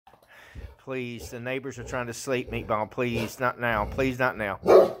Please, the neighbors are trying to sleep, Meatball. Please, not now. Please, not now.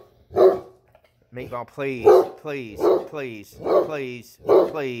 Meatball, please, please, please, please,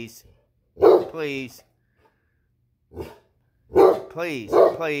 please, please, please,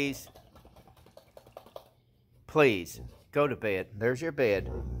 please, please, go to bed. There's your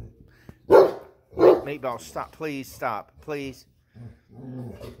bed. Meatball, stop. Please, stop. Please.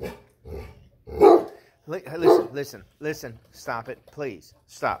 Listen. Stop it. Please,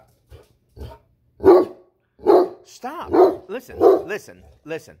 stop. Stop. Listen.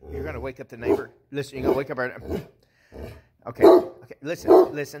 You're going to wake up the neighbor. Listen, you're going to wake up our... Okay.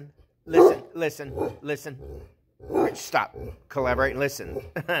 Listen. Stop. Collaborate and listen.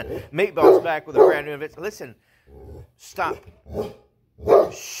 Meatball's back with a brand new invention. Listen. Stop.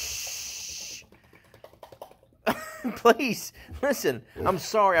 Shh. Please, listen. I'm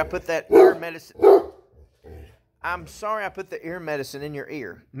sorry I put that ear medicine... I'm sorry I put the ear medicine in your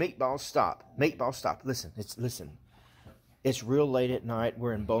ear. Meatball, stop. Meatball, stop. Listen. It's real late at night.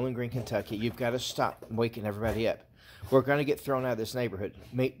 We're in Bowling Green, Kentucky. You've got to stop waking everybody up. We're going to get thrown out of this neighborhood.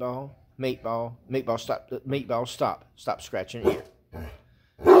 Meatball, stop. Meatball, stop. Stop scratching your ear.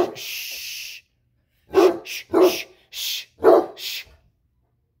 Shh. Please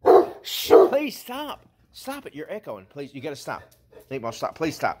stop. Stop it. You're echoing. Please, you got to stop. Meatball, stop.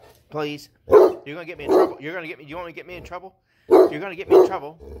 Please stop. Please. You're going to get me in trouble. You want me to get me in trouble? You're going to get me in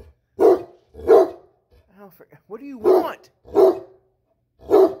trouble. Oh, what do you want? Oh,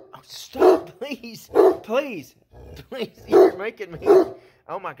 stop, please. Please. You're making me.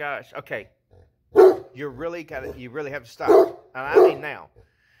 Oh my gosh. Okay. You really have to stop. And I mean now.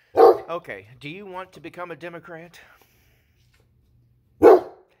 Okay. Do you want to become a Democrat?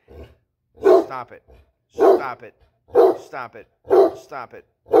 Stop it. Stop it. Stop it. Stop it.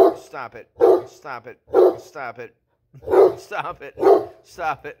 Stop it. Stop it. Stop it. Stop it.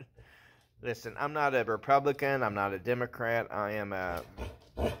 Stop it. Listen, I'm not a Republican. I'm not a Democrat. I am a...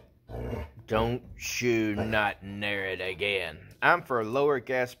 Don't you not near it again. I'm for lower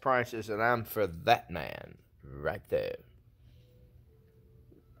gas prices, and I'm for that man right there.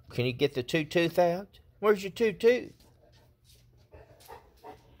 Can you get the tooth out? Where's your tooth?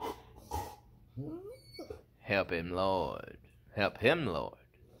 Help him, Lord. Help him, Lord.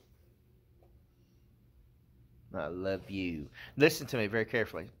 I love you. Listen to me very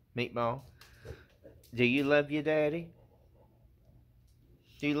carefully. Meatball, do you love your daddy?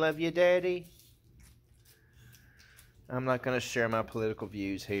 Do you love your daddy? I'm not going to share my political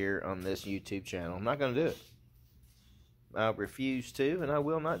views here on this YouTube channel. I'm not going to do it. I refuse to, and I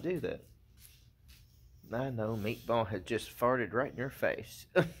will not do that. I know Meatball had just farted right in your face.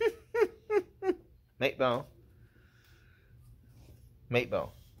 Meatball.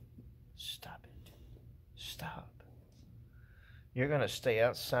 Stop it. Stop. You're going to stay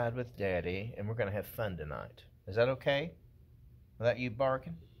outside with Daddy, and we're going to have fun tonight. Is that okay? Without you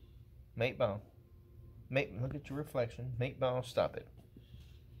barking? Meatball. Look at your reflection. Meatball, stop it.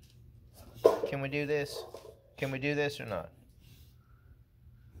 Can we do this? Can we do this or not?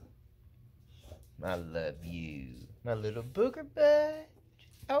 I love you. My little booger bud.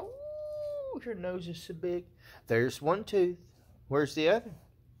 Oh, your nose is so big. There's one tooth. Where's the other?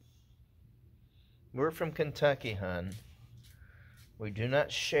 We're from Kentucky, hon. We do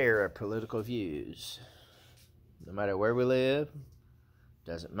not share our political views. No matter where we live,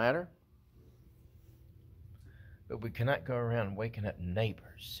 doesn't matter. But we cannot go around waking up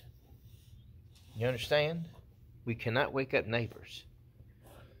neighbors. You understand? We cannot wake up neighbors.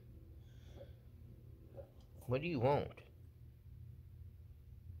 What do you want?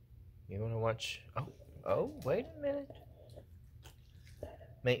 You want to watch? Oh, wait a minute.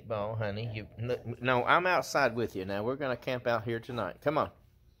 Meatball, honey. No, I'm outside with you now. We're going to camp out here tonight. Come on.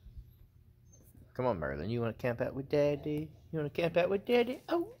 Come on, Merlin. You want to camp out with Daddy? You want to camp out with Daddy?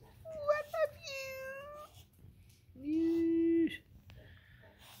 Oh, I love you.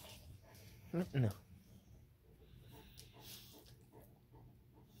 No.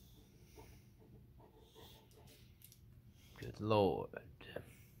 Good Lord.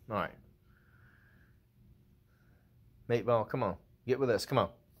 All right. Meatball, come on. Get with us. Come on.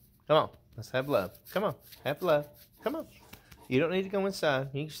 Come on. Let's have love. Come on. Have love. Come on. You don't need to go inside.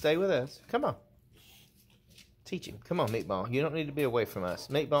 You can stay with us. Come on. Teach him. Come on, Meatball. You don't need to be away from us.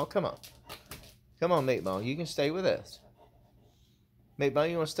 Meatball, come on. Come on, Meatball. You can stay with us. Meatball,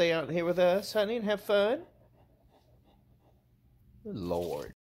 you want to stay out here with us, honey, and have fun? Good Lord.